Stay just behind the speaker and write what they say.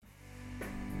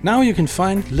Now you can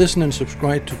find, listen and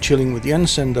subscribe to Chilling with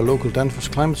Jens and the local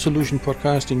Danfoss Climate Solution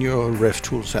podcast in your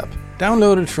RefTools app.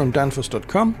 Download it from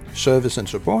danfoss.com, service and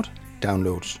support,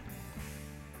 downloads.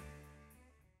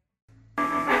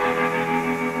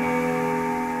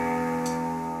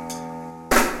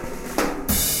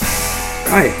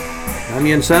 Hi, I'm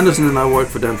Jens Andersen and I work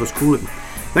for Danfoss Cooling.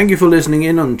 Thank you for listening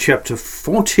in on chapter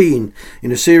 14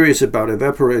 in a series about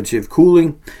evaporative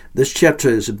cooling. This chapter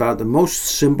is about the most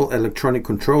simple electronic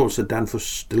controls that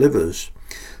Danfoss delivers,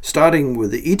 starting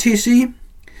with the ETC,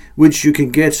 which you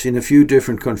can get in a few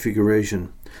different configurations.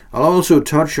 I'll also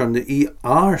touch on the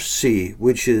ERC,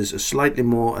 which is a slightly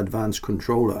more advanced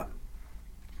controller.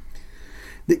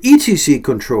 The ETC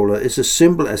controller is as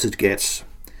simple as it gets.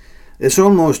 It's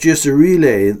almost just a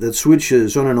relay that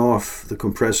switches on and off the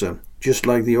compressor, just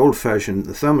like the old-fashioned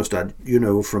thermostat you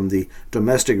know from the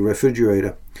domestic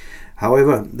refrigerator.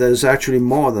 However, there's actually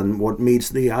more than what meets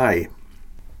the eye.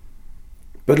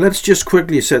 But let's just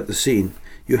quickly set the scene.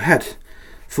 You had,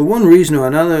 for one reason or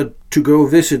another, to go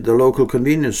visit the local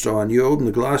convenience store, and you open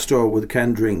the glass door with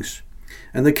canned drinks.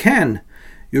 And the can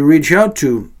you reach out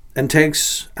to and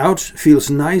takes out feels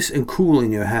nice and cool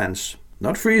in your hands.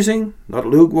 Not freezing, not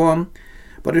lukewarm,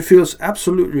 but it feels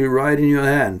absolutely right in your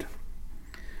hand.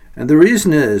 And the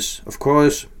reason is, of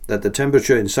course, that the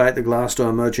temperature inside the glass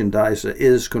door merchandiser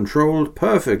is controlled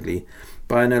perfectly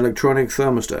by an electronic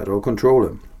thermostat or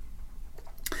controller.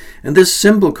 And this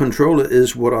simple controller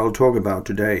is what I'll talk about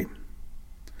today.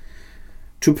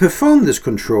 To perform this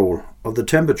control of the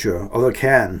temperature of a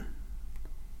can,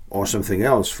 or something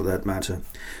else for that matter,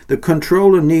 the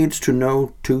controller needs to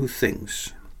know two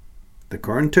things: the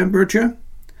current temperature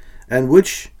and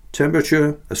which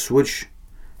temperature a switch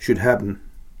should happen,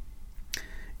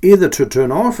 either to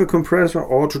turn off a compressor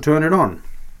or to turn it on.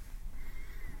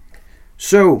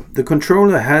 So the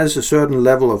controller has a certain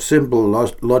level of simple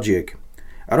logic.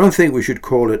 I don't think we should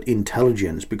call it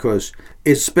intelligence, because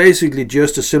it's basically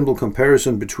just a simple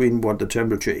comparison between what the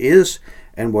temperature is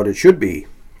and what it should be.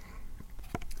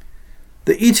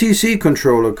 The ETC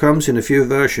controller comes in a few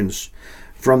versions,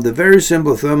 from the very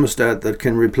simple thermostat that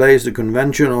can replace the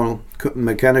conventional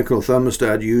mechanical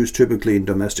thermostat used typically in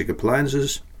domestic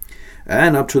appliances,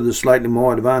 and up to the slightly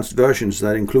more advanced versions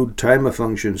that include timer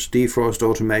functions, defrost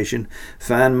automation,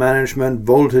 fan management,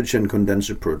 voltage and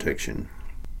condenser protection.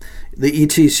 The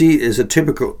ETC is a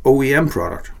typical OEM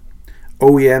product.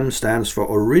 OEM stands for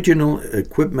Original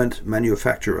Equipment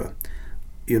Manufacturer.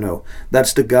 You know,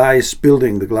 that's the guys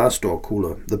building the glass door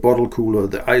cooler, the bottle cooler,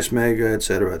 the ice maker,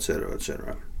 etc., etc.,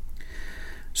 etc.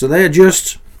 So they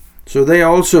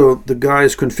are also the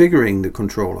guys configuring the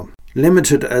controller,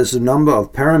 limited as the number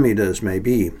of parameters may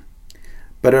be.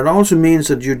 But it also means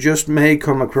that you just may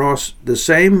come across the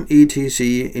same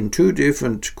ETC in two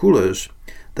different coolers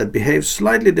that behave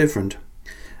slightly different.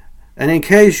 And in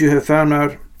case you have found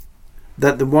out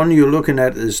that the one you're looking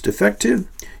at is defective,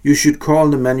 you should call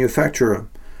the manufacturer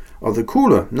of the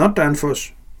cooler, not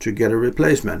Danfoss, to get a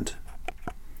replacement.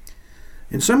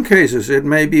 In some cases, it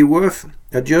may be worth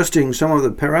adjusting some of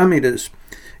the parameters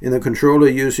in the controller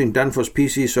using Danfoss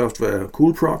PC software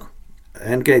CoolProc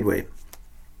and Gateway.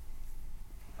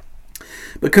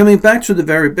 But coming back to the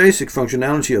very basic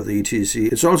functionality of the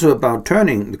ETC, it's also about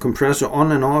turning the compressor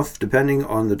on and off depending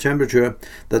on the temperature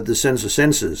that the sensor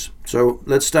senses. So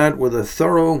let's start with a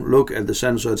thorough look at the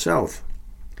sensor itself.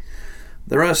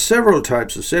 There are several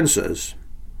types of sensors.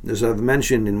 As I've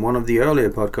mentioned in one of the earlier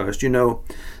podcasts, you know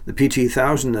the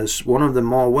PT1000 is one of the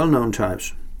more well-known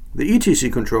types. The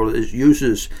ETC controller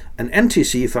uses an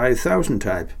NTC 5000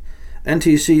 type.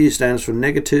 NTC stands for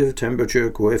negative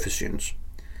temperature coefficients.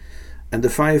 And the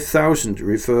 5000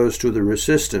 refers to the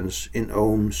resistance in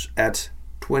ohms at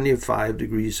 25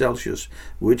 degrees Celsius,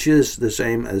 which is the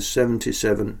same as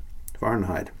 77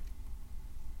 Fahrenheit.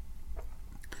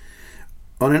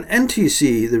 On an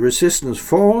NTC, the resistance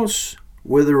falls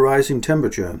with the rising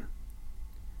temperature.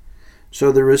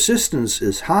 So the resistance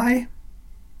is high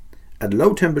at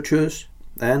low temperatures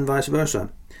and vice versa.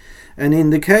 And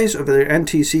in the case of the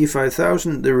NTC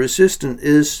 5000, the resistance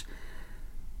is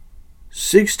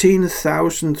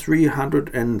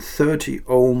 16,330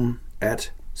 ohm at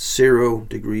 0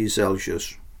 degrees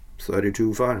Celsius,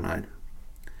 32 Fahrenheit.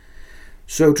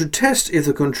 So to test if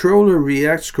the controller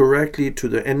reacts correctly to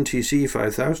the NTC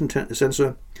 5000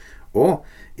 sensor, or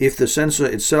if the sensor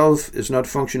itself is not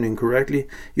functioning correctly,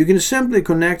 you can simply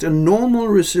connect a normal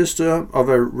resistor of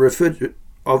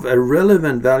a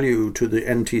relevant value to the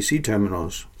NTC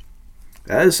terminals.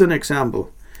 As an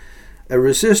example, a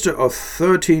resistor of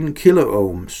 13 kilo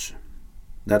ohms,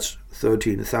 that's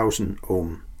 13,000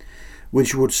 ohm,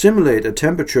 which would simulate a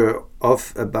temperature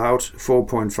of about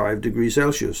 4.5 degrees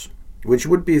Celsius, which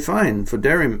would be fine for a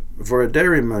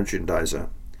dairy merchandiser.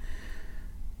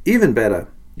 Even better,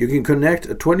 you can connect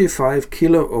a 25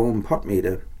 kilo ohm pot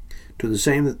meter to the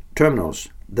same terminals.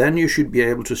 Then you should be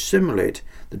able to simulate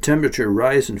the temperature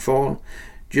rise and fall.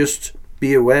 Just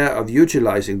be aware of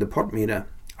utilizing the pot meter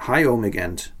high ohmic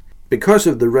end because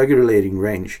of the regulating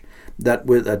range that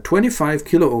with a 25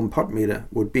 kilo ohm pot meter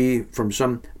would be from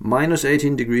some minus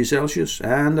 18 degrees Celsius,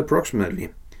 and approximately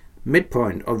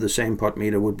midpoint of the same pot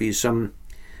meter would be some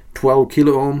 12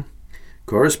 kilo ohm,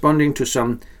 corresponding to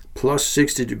some plus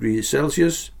 60 degrees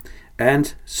Celsius,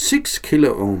 and 6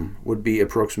 kilo ohm would be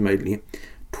approximately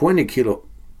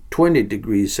 20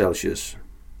 degrees Celsius.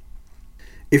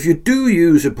 If you do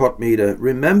use a pot meter,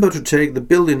 remember to take the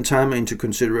built-in timer into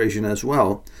consideration as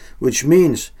well, which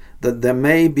means that there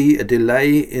may be a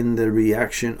delay in the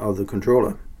reaction of the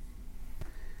controller.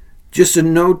 Just a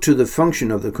note to the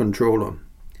function of the controller.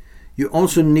 You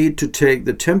also need to take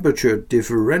the temperature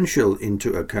differential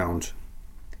into account.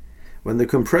 When the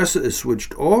compressor is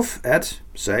switched off at,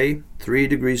 say, 3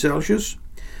 degrees Celsius,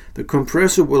 the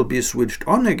compressor will be switched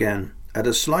on again at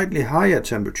a slightly higher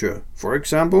temperature, for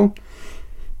example,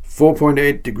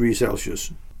 4.8 degrees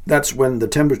Celsius. That's when the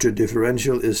temperature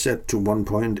differential is set to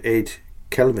 1.8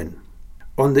 Kelvin.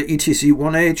 On the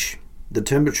ETC1H, the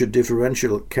temperature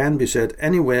differential can be set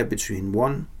anywhere between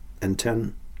 1 and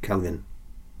 10 Kelvin.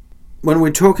 When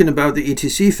we're talking about the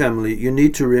ETC family, you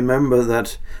need to remember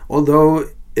that although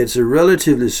it's a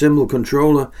relatively simple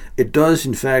controller, it does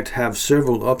in fact have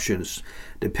several options,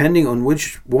 depending on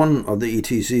which one of the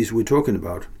ETCs we're talking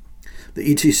about.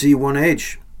 The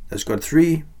ETC1H has got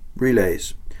 3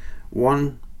 relays,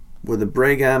 one with a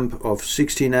break amp of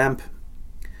 16 amp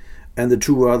and the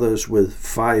 2 others with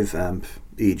 5 amp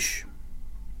each.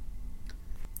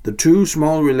 The 2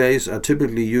 small relays are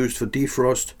typically used for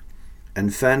defrost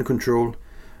and fan control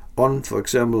on, for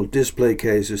example, display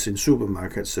cases in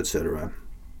supermarkets, etc.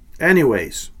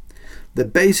 Anyways, the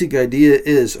basic idea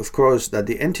is, of course, that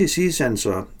the NTC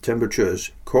sensor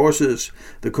temperatures causes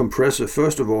the compressor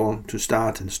first of all to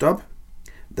start and stop,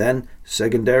 then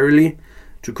secondarily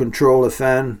to control a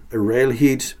fan, a rail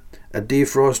heat, a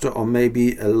defroster, or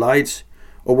maybe a light,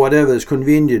 or whatever is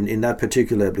convenient in that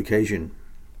particular application.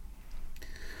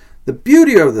 The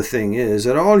beauty of the thing is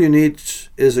that all you need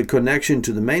is a connection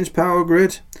to the mains power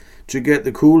grid to get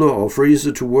the cooler or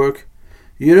freezer to work.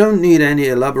 You don't need any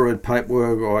elaborate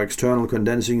pipework or external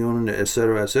condensing unit,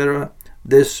 etc., etc.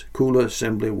 This cooler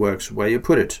simply works where you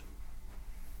put it.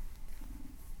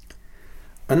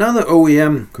 Another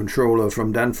OEM controller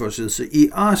from Danfoss is the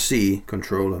ERC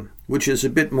controller, which is a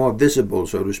bit more visible,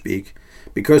 so to speak,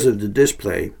 because of the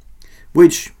display,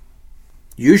 which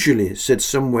usually sits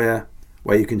somewhere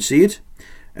where you can see it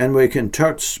and where you can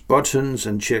touch buttons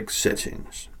and check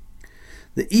settings.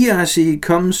 The ERC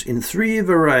comes in 3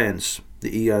 variants: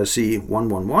 the ERC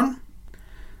 111,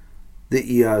 the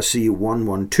ERC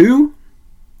 112,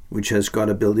 which has got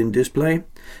a built-in display,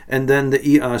 and then the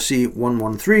ERC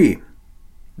 113.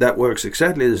 That works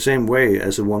exactly the same way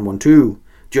as a 112,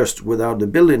 just without the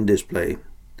built-in display.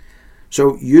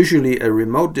 So usually a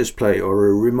remote display or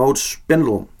a remote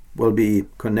spindle will be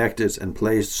connected and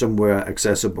placed somewhere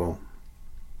accessible.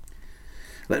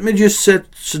 Let me just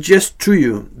suggest to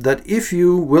you that if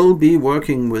you will be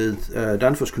working with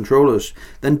Danfoss controllers,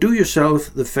 then do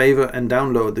yourself the favor and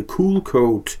download the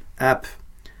CoolCode app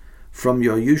from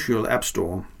your usual app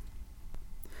store.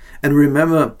 And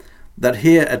remember that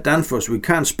here at Danfoss we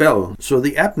can't spell, so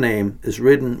the app name is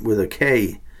written with a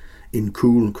K in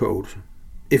CoolCode.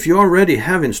 If you already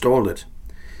have installed it,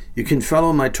 you can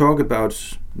follow my talk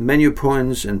about menu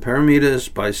points and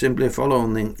parameters by simply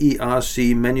following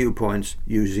ERC menu points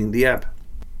using the app.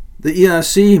 The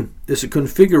ERC is a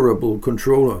configurable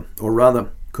controller, or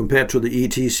rather, compared to the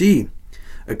ETC,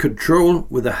 a control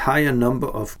with a higher number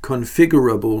of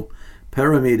configurable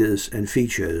parameters and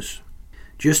features.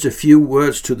 Just a few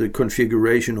words to the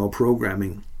configuration or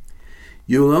programming.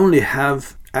 You'll only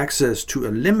have access to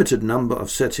a limited number of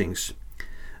settings,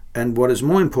 and what is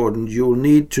more important, you'll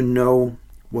need to know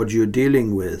what you're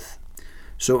dealing with.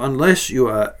 So unless you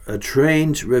are a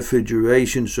trained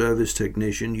refrigeration service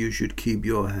technician, you should keep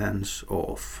your hands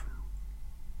off.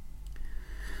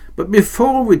 But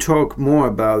before we talk more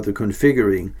about the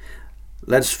configuring,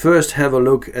 let's first have a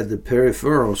look at the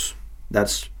peripherals,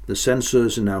 that's the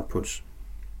sensors and outputs.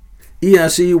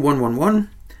 ERC 111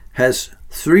 has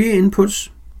 3 inputs,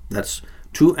 that's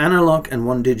 2 analog and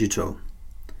 1 digital.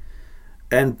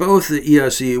 And both the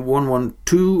ERC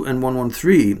 112 and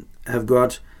 113 have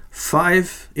got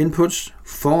 5 inputs,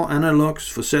 4 analogs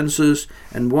for sensors,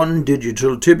 and 1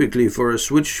 digital, typically for a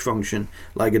switch function,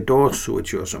 like a door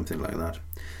switch or something like that.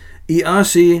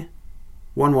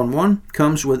 ERC111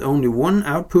 comes with only 1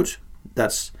 output,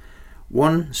 that's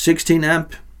one 16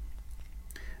 amp,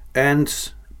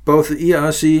 and both the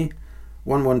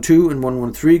ERC112 and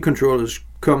 113 controllers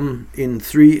come in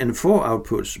 3 and 4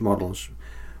 outputs models.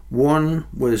 One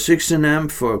with 16 amp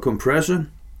for a compressor,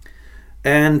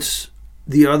 and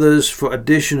the others for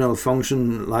additional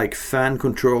function like fan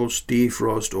controls,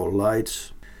 defrost or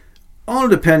lights. All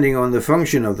depending on the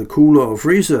function of the cooler or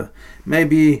freezer,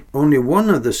 maybe only one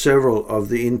of the several of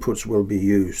the inputs will be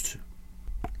used.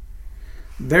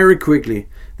 Very quickly,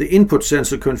 the input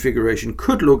sensor configuration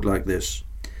could look like this.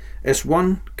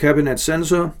 S1 cabinet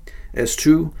sensor,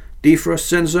 S2 defrost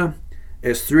sensor,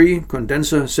 S3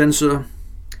 condenser sensor,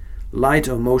 light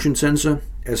or motion sensor,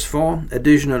 S4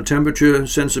 additional temperature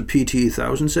sensor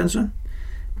PT1000 sensor,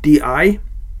 DI,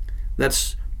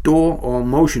 that's door or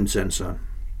motion sensor.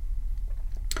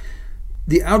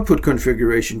 The output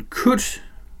configuration could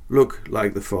look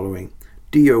like the following.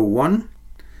 DO1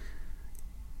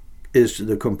 is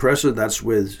the compressor, that's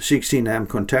with 16 amp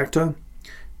contactor,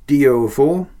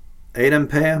 DO4 8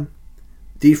 ampere,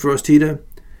 defrost heater,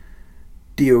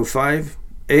 DO5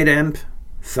 8 amp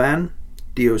fan,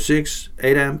 DO6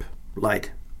 8 amp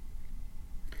light.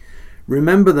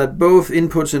 Remember that both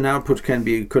inputs and outputs can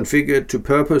be configured to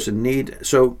purpose and need,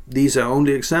 so these are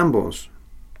only examples.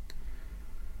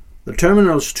 The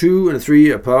terminals 2 and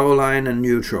 3 are power line and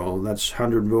neutral, that's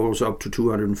 100 volts up to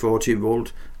 240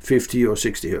 volt, 50 or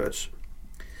 60 Hz.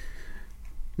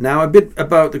 Now a bit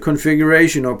about the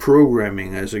configuration or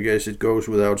programming, as I guess it goes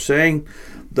without saying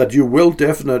that you will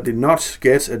definitely not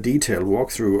get a detailed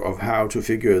walkthrough of how to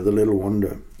figure the little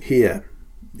wonder here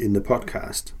in the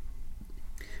podcast.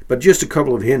 But just a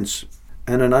couple of hints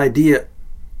and an idea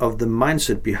of the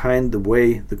mindset behind the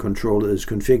way the controller is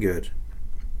configured.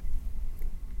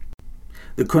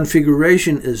 The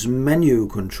configuration is menu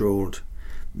controlled.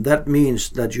 That means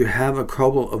that you have a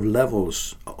couple of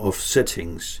levels of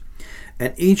settings,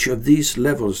 and each of these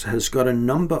levels has got a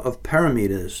number of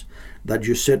parameters that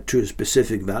you set to a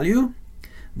specific value,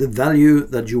 the value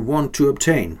that you want to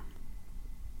obtain.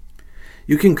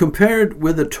 You can compare it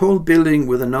with a tall building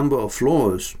with a number of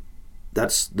floors.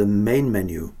 That's the main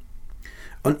menu.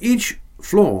 On each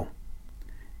floor,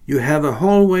 you have a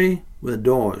hallway with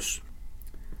doors.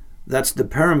 That's the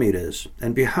parameters.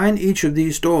 And behind each of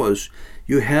these doors,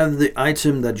 you have the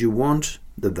item that you want,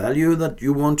 the value that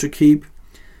you want to keep.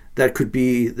 That could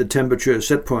be the temperature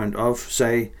set point of,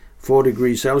 say, 4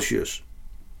 degrees Celsius,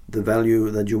 the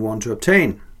value that you want to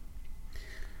obtain.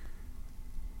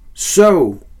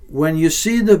 So, when you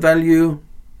see the value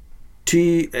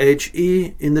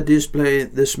THE in the display,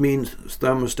 this means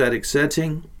thermostatic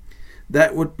setting.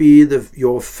 That would be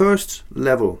your first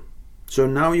level. So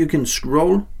now you can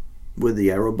scroll with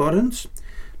the arrow buttons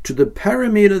to the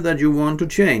parameter that you want to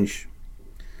change.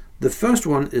 The first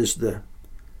one is the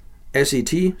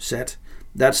SET set.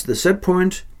 That's the set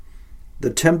point,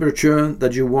 the temperature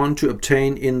that you want to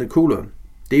obtain in the cooler.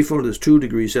 Default is 2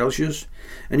 degrees Celsius,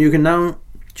 and you can now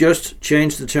just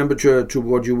change the temperature to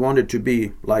what you want it to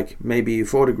be, like maybe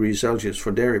 4 degrees Celsius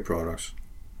for dairy products.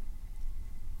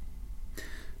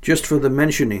 Just for the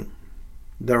mentioning,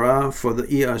 there are for the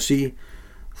ERC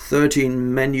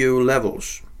 13 menu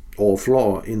levels, or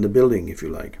floor in the building if you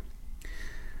like.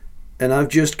 And I've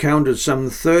just counted some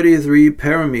 33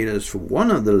 parameters for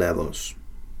one of the levels,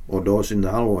 or doors in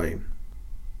the hallway.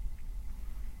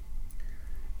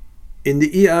 In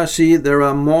the ERC there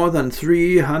are more than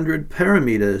 300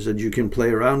 parameters that you can play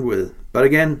around with. But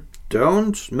again,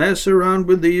 don't mess around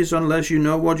with these unless you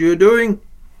know what you're doing.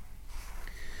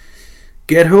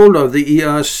 Get hold of the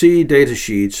ERC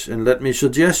datasheets, and let me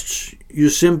suggest you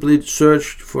simply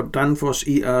search for Danfoss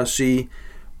ERC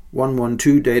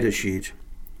 112 datasheet.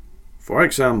 For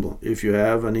example, if you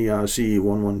have an ERC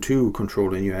 112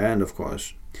 controller in your hand, of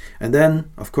course. And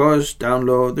then, of course,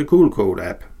 download the CoolCode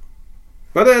app.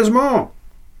 But there's more!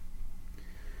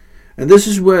 And this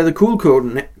is where the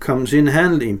CoolCode comes in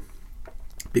handy.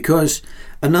 Because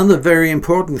another very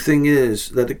important thing is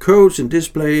that the codes in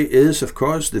display is, of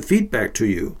course, the feedback to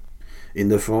you in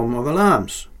the form of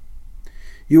alarms.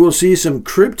 You will see some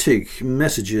cryptic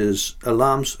messages,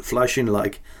 alarms flashing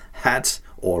like HAT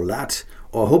or LAT,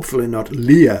 or hopefully not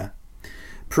LEA.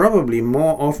 Probably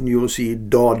more often you'll see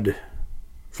DOD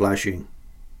flashing.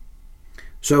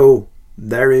 So,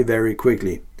 very, very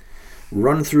quickly,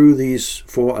 run through these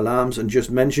 4 alarms and just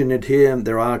mention it here.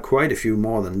 There are quite a few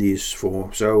more than these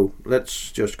 4, so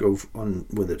let's just go on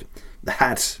with it. The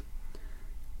HAT.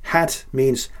 HAT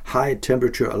means high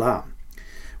temperature alarm,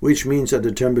 which means that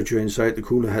the temperature inside the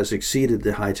cooler has exceeded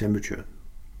the high temperature.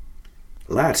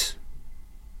 LAT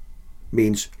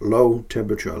means low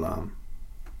temperature alarm.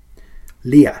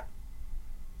 LEA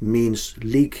means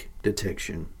leak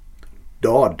detection.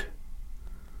 DOD,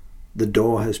 the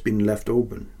door has been left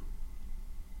open.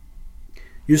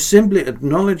 You simply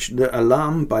acknowledge the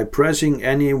alarm by pressing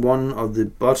any one of the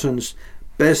buttons,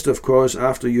 best of course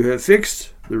after you have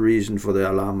fixed the reason for the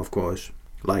alarm, of course,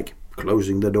 like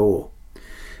closing the door.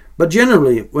 But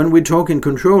generally, when we talk in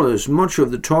controllers, much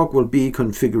of the talk will be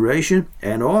configuration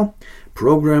and/or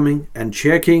programming and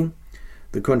checking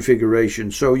the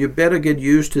configuration. So you better get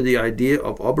used to the idea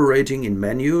of operating in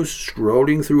menus,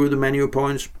 scrolling through the menu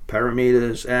points,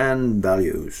 parameters, and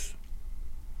values.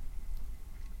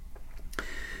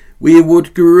 We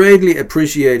would greatly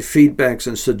appreciate feedbacks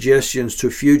and suggestions to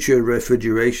future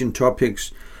refrigeration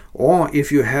topics, or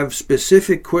if you have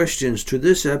specific questions to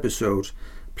this episode,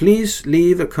 please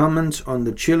leave a comment on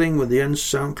the Chilling with Jens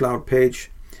SoundCloud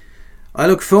page. I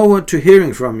look forward to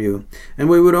hearing from you, and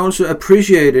we would also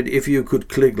appreciate it if you could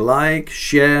click like,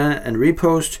 share, and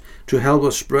repost to help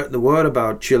us spread the word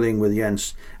about Chilling with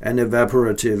Jens and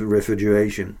evaporative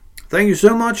refrigeration. Thank you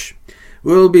so much.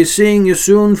 We'll be seeing you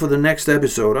soon for the next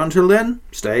episode. Until then,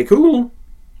 stay cool.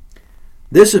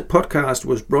 This podcast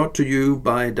was brought to you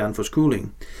by Danfoss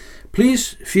Cooling.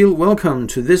 Please feel welcome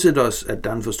to visit us at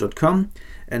danfoss.com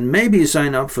and maybe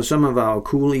sign up for some of our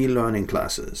cool e-learning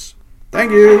classes.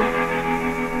 Thank you.